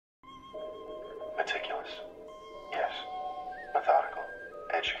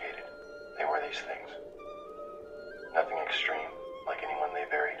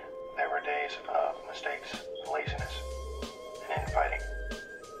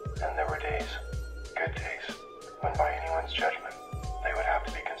when by anyone's judgment, they would have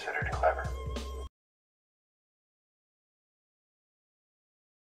to be considered clever.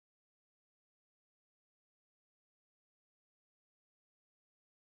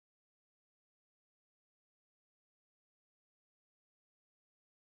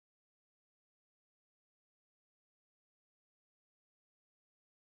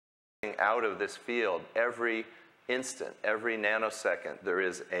 Out of this field, every instant, every nanosecond, there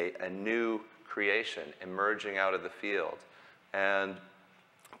is a new creation emerging out of the field. And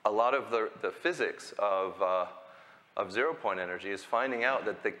a lot of the physics of zero-point energy is finding out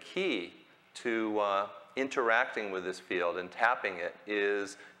that the key to interacting with this field and tapping it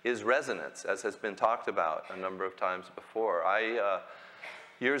is resonance, as has been talked about a number of times before.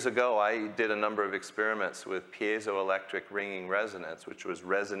 Years ago, I did a number of experiments with piezoelectric ringing resonance, which was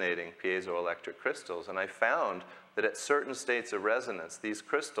resonating piezoelectric crystals, and I found that at certain states of resonance, these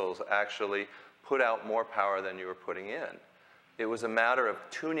crystals actually put out more power than you were putting in. It was a matter of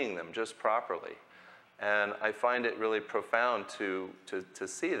tuning them just properly. And I find it really profound to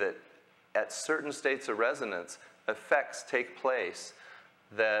see that at certain states of resonance, effects take place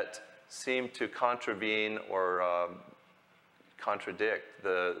that seem to contravene or contradict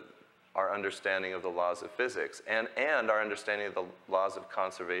our understanding of the laws of physics and our understanding of the laws of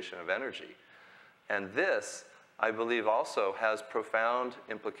conservation of energy. And this, I believe, also has profound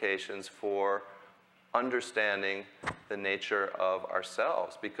implications for understanding the nature of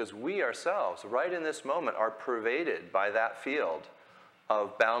ourselves, because we ourselves, right in this moment, are pervaded by that field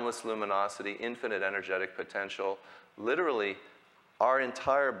of boundless luminosity, infinite energetic potential. Literally, our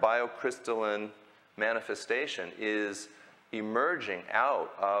entire biocrystalline manifestation is emerging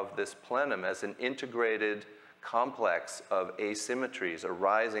out of this plenum as an integrated complex of asymmetries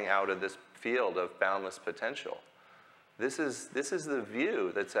arising out of this field of boundless potential. This is the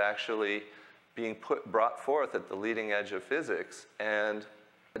view that's actually being brought forth at the leading edge of physics, and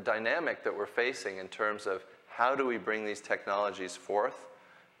the dynamic that we're facing in terms of how do we bring these technologies forth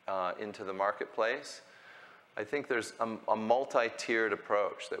into the marketplace. I think there's a multi-tiered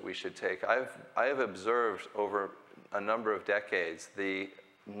approach that we should take. I have observed over a number of decades the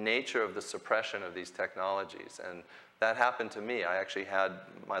nature of the suppression of these technologies, and that happened to me. I actually had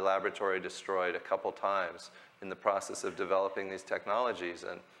my laboratory destroyed a couple times in the process of developing these technologies,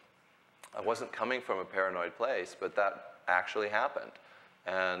 and I wasn't coming from a paranoid place, but that actually happened.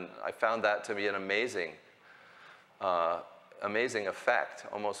 And I found that to be an amazing effect,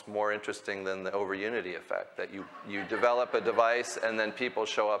 almost more interesting than the Overunity effect, that you develop a device and then people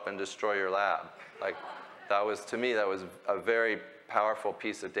show up and destroy your lab. Like, to me, that was a very powerful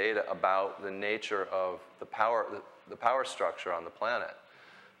piece of data about the nature of the power structure on the planet.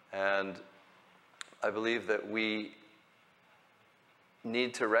 And I believe that we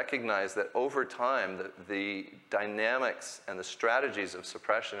need to recognize that over time, the dynamics and the strategies of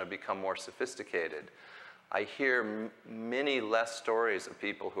suppression have become more sophisticated. I hear many less stories of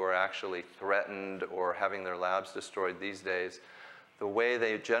people who are actually threatened or having their labs destroyed these days. The way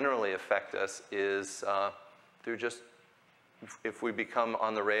they generally affect us is through just, if we become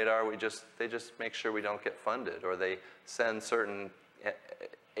on the radar, they just make sure we don't get funded, or they send certain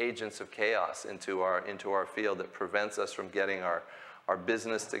agents of chaos into our field that prevents us from getting our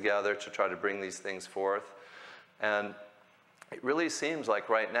business together to try to bring these things forth. And it really seems like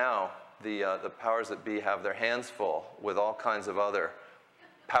right now, the powers that be have their hands full with all kinds of other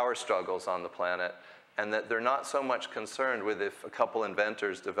power struggles on the planet, and that they're not so much concerned with if a couple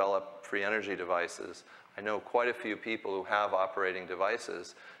inventors develop free energy devices. I know quite a few people who have operating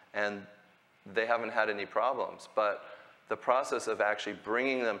devices, and they haven't had any problems. But the process of actually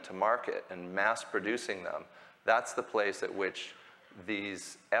bringing them to market and mass producing them, that's the place at which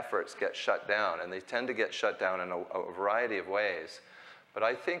these efforts get shut down, and they tend to get shut down in a variety of ways. But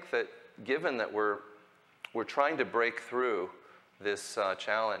I think that given that we're trying to break through this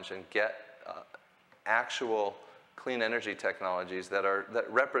challenge and get actual clean energy technologies that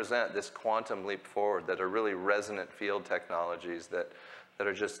represent this quantum leap forward, that are really resonant field technologies that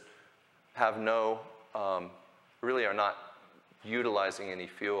are just have no, really are not utilizing any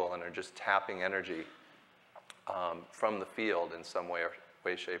fuel and are just tapping energy from the field in some way,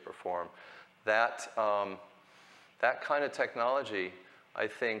 shape, or form. That kind of technology, I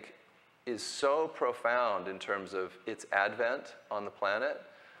think, is so profound in terms of its advent on the planet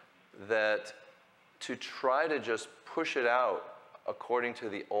that to try to just push it out according to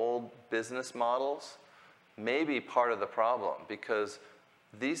the old business models may be part of the problem, because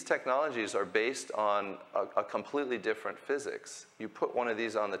these technologies are based on a completely different physics. You put one of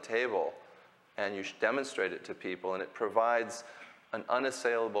these on the table and you demonstrate it to people, and it provides an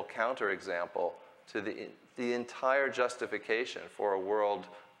unassailable counterexample to the the entire justification for a world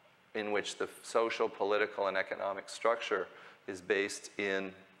in which the social, political, and economic structure is based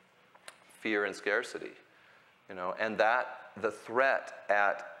in fear and scarcity, you know, and that the threat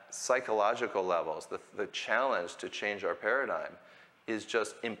at psychological levels, the challenge to change our paradigm is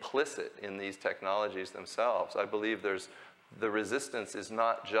just implicit in these technologies themselves. I believe the resistance is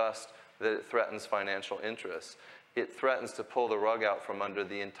not just that it threatens financial interests. It threatens to pull the rug out from under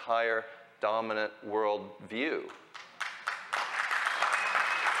the entire dominant world view.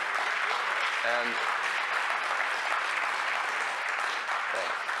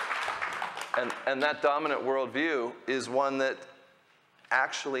 And that dominant worldview is one that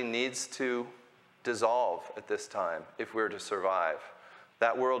actually needs to dissolve at this time if we're to survive.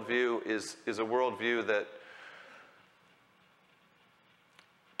 That worldview is a worldview that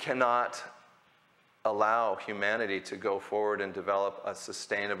cannot allow humanity to go forward and develop a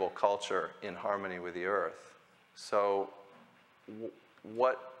sustainable culture in harmony with the earth. So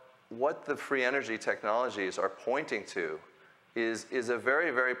what the free energy technologies are pointing to is a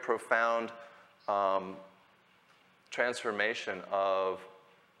very, very profound transformation of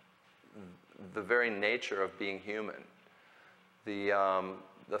the very nature of being human.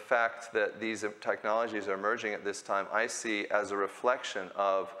 The fact that these technologies are emerging at this time, I see as a reflection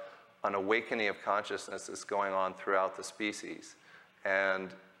of an awakening of consciousness that's going on throughout the species.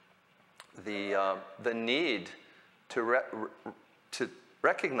 And the need to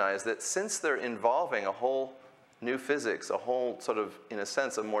recognize that since they're involving a whole new physics, a whole sort of, in a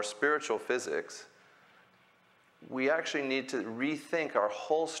sense, a more spiritual physics, we actually need to rethink our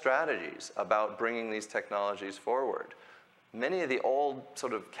whole strategies about bringing these technologies forward. Many of the old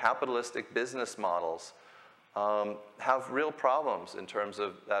sort of capitalistic business models have real problems in terms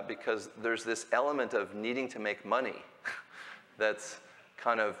of that, because there's this element of needing to make money that's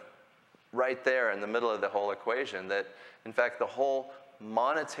kind of right there in the middle of the whole equation, that in fact the whole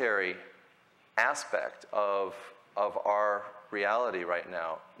monetary aspect of our reality right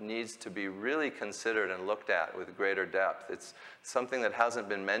now needs to be really considered and looked at with greater depth. It's something that hasn't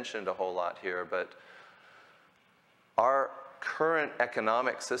been mentioned a whole lot here, but our current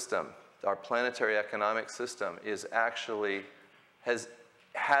economic system, our planetary economic system, is actually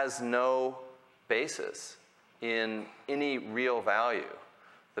has no basis in any real value.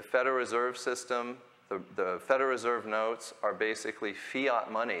 The Federal Reserve System, the Federal Reserve notes are basically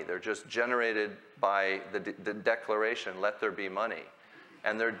fiat money. They're just generated by the declaration, let there be money.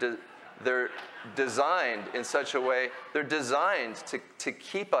 And they're designed in such a way, they're designed to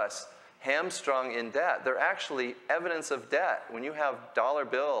keep us hamstrung in debt. They're actually evidence of debt. When you have dollar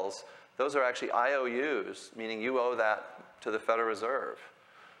bills, those are actually IOUs, meaning you owe that to the Federal Reserve.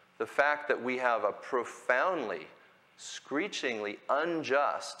 The fact that we have a profoundly, screechingly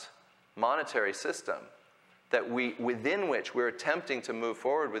unjust monetary system within which we're attempting to move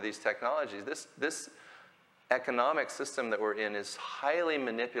forward with these technologies, this economic system that we're in is highly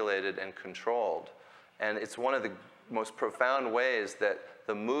manipulated and controlled. And it's one of the most profound ways that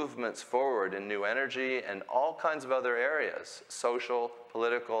the movements forward in new energy and all kinds of other areas, social,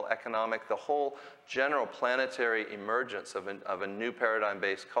 political, economic, the whole general planetary emergence of a new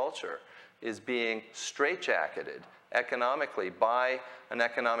paradigm-based culture is being straitjacketed economically by an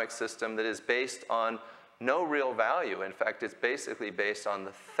economic system that is based on no real value. In fact, it's basically based on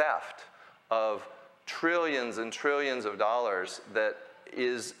the theft of trillions and trillions of dollars that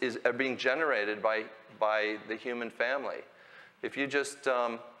are being generated by the human family. If you just,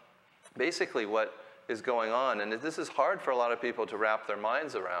 basically what is going on, and this is hard for a lot of people to wrap their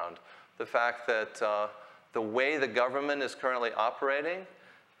minds around, the fact that the way the government is currently operating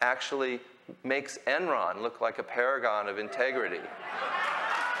actually makes Enron look like a paragon of integrity.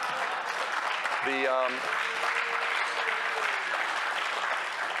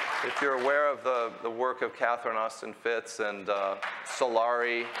 If you're aware of the work of Catherine Austin Fitts and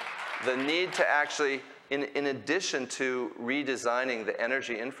Solari, the need to actually, in addition to redesigning the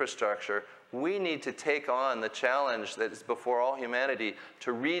energy infrastructure, we need to take on the challenge that is before all humanity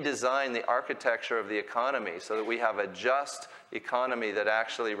to redesign the architecture of the economy so that we have a just economy that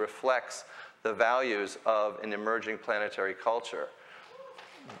actually reflects the values of an emerging planetary culture.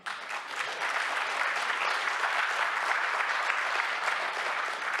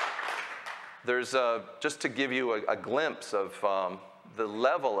 There's just to give you a glimpse of the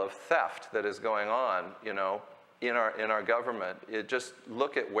level of theft that is going on, you know, in our government. Just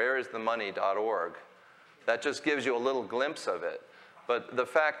look at whereisthemoney.org. That just gives you a little glimpse of it. But the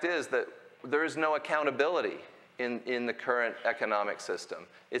fact is that there is no accountability in the current economic system.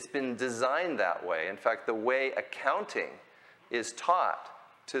 It's been designed that way. In fact, the way accounting is taught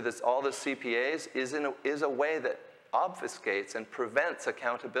to this, all the CPAs is a way that obfuscates and prevents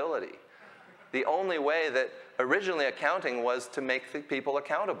accountability. The only way that originally accounting was to make the people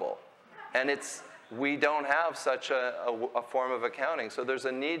accountable. And we don't have such a form of accounting. So there's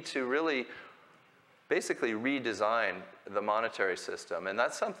a need to really basically redesign the monetary system. And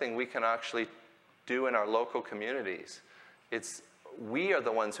that's something we can actually do in our local communities. We are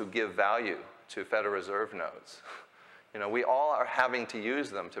the ones who give value to Federal Reserve notes. We all are having to use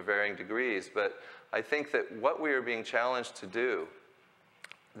them to varying degrees, but I think that what we are being challenged to do,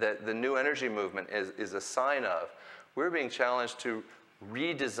 that the new energy movement is a sign of, we're being challenged to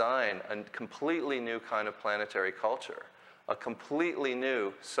redesign a completely new kind of planetary culture, a completely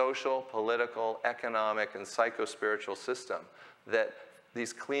new social, political, economic, and psycho-spiritual system that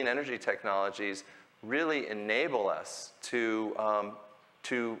these clean energy technologies really enable us to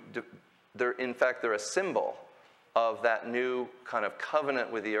in fact, they're a symbol of that new kind of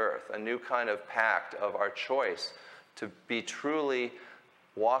covenant with the earth, a new kind of pact of our choice to be truly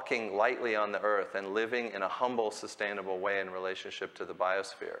walking lightly on the earth and living in a humble, sustainable way in relationship to the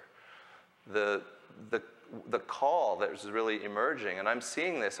biosphere. The call that is really emerging, and I'm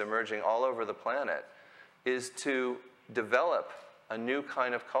seeing this emerging all over the planet, is to develop a new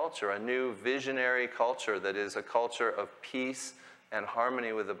kind of culture, a new visionary culture that is a culture of peace and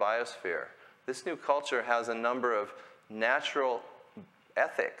harmony with the biosphere. This new culture has a number of natural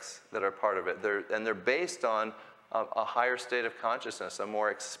ethics that are part of it, and they're based on a higher state of consciousness, a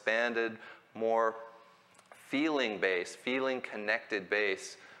more expanded, more feeling-based, feeling-connected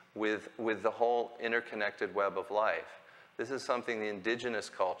base with the whole interconnected web of life. This is something the indigenous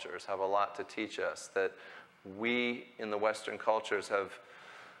cultures have a lot to teach us, that we in the Western cultures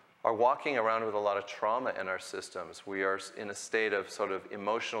are walking around with a lot of trauma in our systems. We are in a state of sort of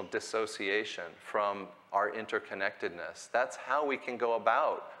emotional dissociation from our interconnectedness. That's how we can go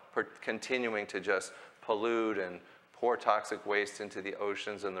about continuing to just pollute and pour toxic waste into the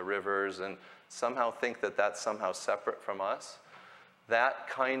oceans and the rivers and somehow think that that's somehow separate from us. That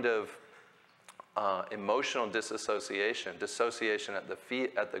kind of emotional dissociation at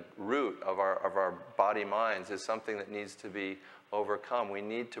the root of our body minds is something that needs to be overcome. We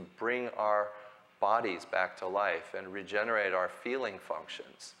need to bring our bodies back to life and regenerate our feeling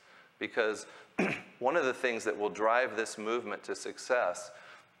functions. Because one of the things that will drive this movement to success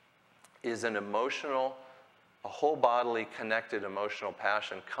is a whole bodily connected emotional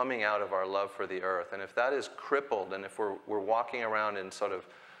passion coming out of our love for the earth. And if that is crippled, and if we're walking around in sort of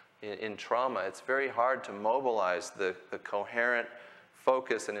in trauma, it's very hard to mobilize the coherent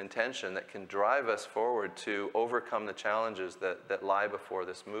focus and intention that can drive us forward to overcome the challenges that lie before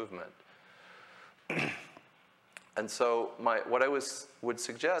this movement. And so what I would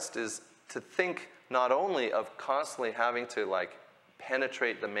suggest is to think not only of constantly having to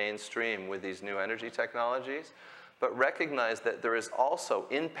penetrate the mainstream with these new energy technologies, but recognize that there is also,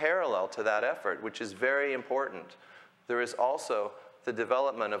 in parallel to that effort, which is very important, there is also the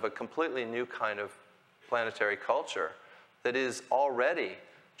development of a completely new kind of planetary culture that is already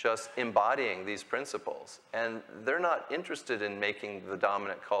just embodying these principles. And they're not interested in making the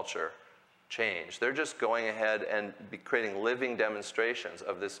dominant culture change. They're just going ahead and creating living demonstrations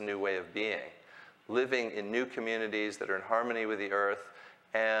of this new way of being, living in new communities that are in harmony with the earth.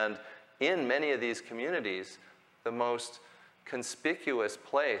 And in many of these communities, the most conspicuous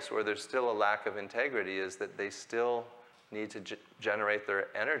place where there's still a lack of integrity is that they still need to generate their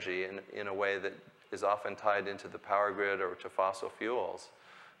energy in a way that is often tied into the power grid or to fossil fuels.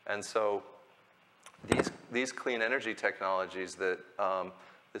 And so these clean energy technologies that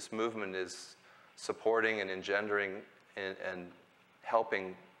this movement is supporting and engendering and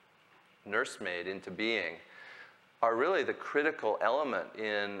helping nursemaid into being are really the critical element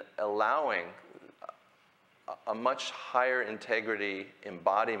in allowing a much higher integrity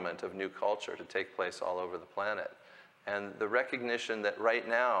embodiment of new culture to take place all over the planet. And the recognition that right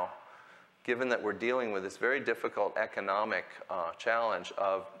now, given that we're dealing with this very difficult economic challenge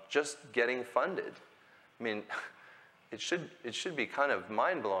of just getting funded, I mean, it should be kind of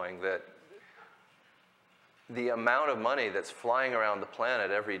mind-blowing that the amount of money that's flying around the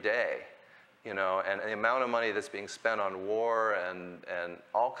planet every day, and the amount of money that's being spent on war and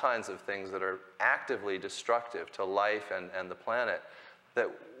all kinds of things that are actively destructive to life and the planet, that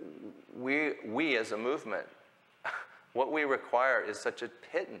we as a movement, what we require is such a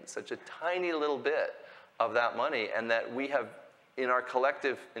pittance, such a tiny little bit of that money, and that we have, in our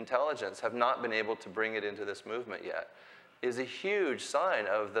collective intelligence, have not been able to bring it into this movement yet, is a huge sign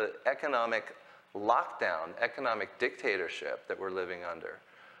of the economic lockdown, economic dictatorship that we're living under.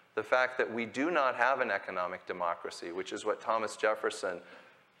 The fact that we do not have an economic democracy, which is what Thomas Jefferson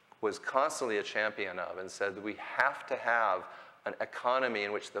was constantly a champion of, and said that we have to have an economy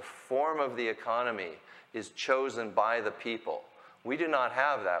in which the form of the economy is chosen by the people. We do not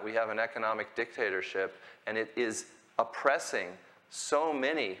have that. We have an economic dictatorship, and it is oppressing so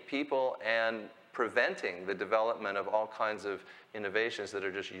many people and preventing the development of all kinds of innovations that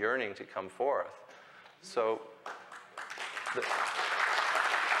are just yearning to come forth. So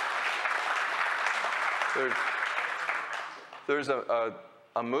there's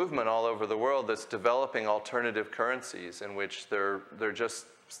a movement all over the world that's developing alternative currencies in which they're just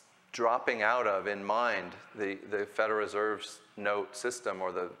dropping out of, in mind, the Federal Reserve's note system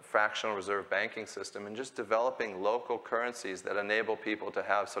or the fractional reserve banking system, and just developing local currencies that enable people to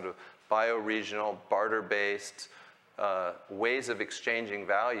have sort of bioregional, barter-based ways of exchanging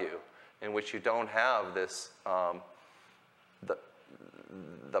value in which you don't have this,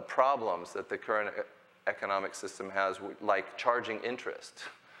 the problems that the current economic system has, like charging interest.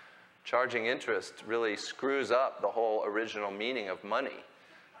 Charging interest really screws up the whole original meaning of money.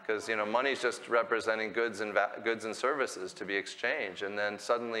 Because money is just representing goods and services to be exchanged, and then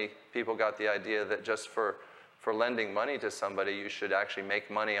suddenly people got the idea that just for lending money to somebody, you should actually make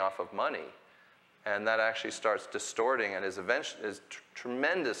money off of money, and that actually starts distorting and is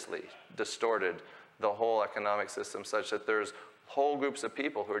tremendously distorted the whole economic system, such that there's whole groups of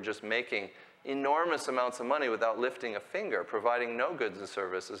people who are just making enormous amounts of money without lifting a finger, providing no goods and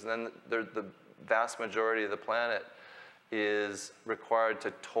services, and then the vast majority of the planet is required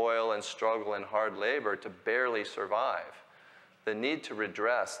to toil and struggle in hard labor to barely survive. The need to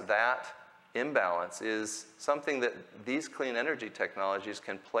redress that imbalance is something that these clean energy technologies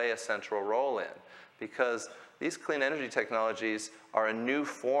can play a central role in, because these clean energy technologies are a new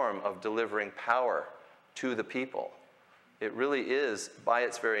form of delivering power to the people. It really is, by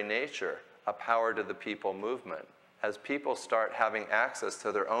its very nature, a power to the people movement. As people start having access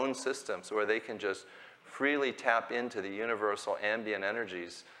to their own systems where they can just freely tap into the universal ambient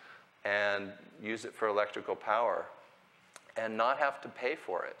energies and use it for electrical power and not have to pay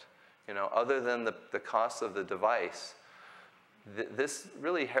for it, other than the cost of the device. This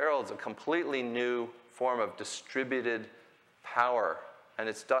really heralds a completely new form of distributed power. And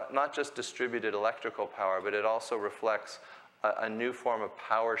it's not just distributed electrical power, but it also reflects a new form of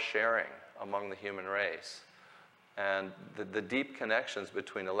power sharing among the human race. And the deep connections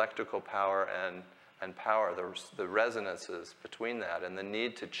between electrical power and power, the resonances between that, and the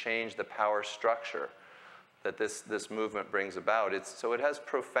need to change the power structure that this movement brings about. So it has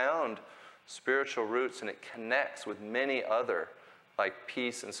profound spiritual roots, and it connects with many other like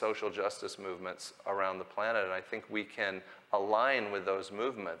peace and social justice movements around the planet. And I think we can align with those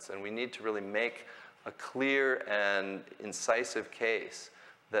movements, and we need to really make a clear and incisive case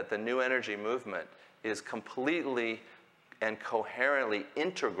that the new energy movement is completely and coherently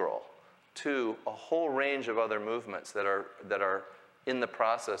integral to a whole range of other movements that are in the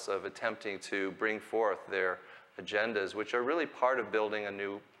process of attempting to bring forth their agendas, which are really part of building a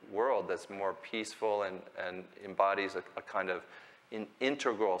new world that's more peaceful and embodies a kind of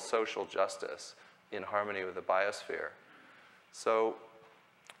integral social justice in harmony with the biosphere. So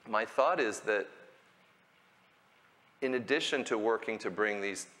my thought is that in addition to working to bring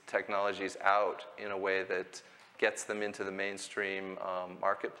these technologies out in a way that gets them into the mainstream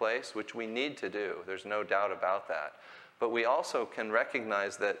marketplace, which we need to do, there's no doubt about that. But we also can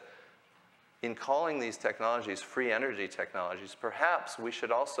recognize that in calling these technologies free energy technologies, perhaps we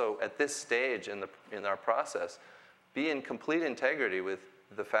should also, at this stage in our process, be in complete integrity with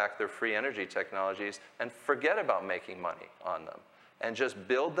the fact they're free energy technologies and forget about making money on them and just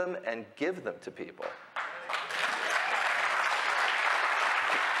build them and give them to people.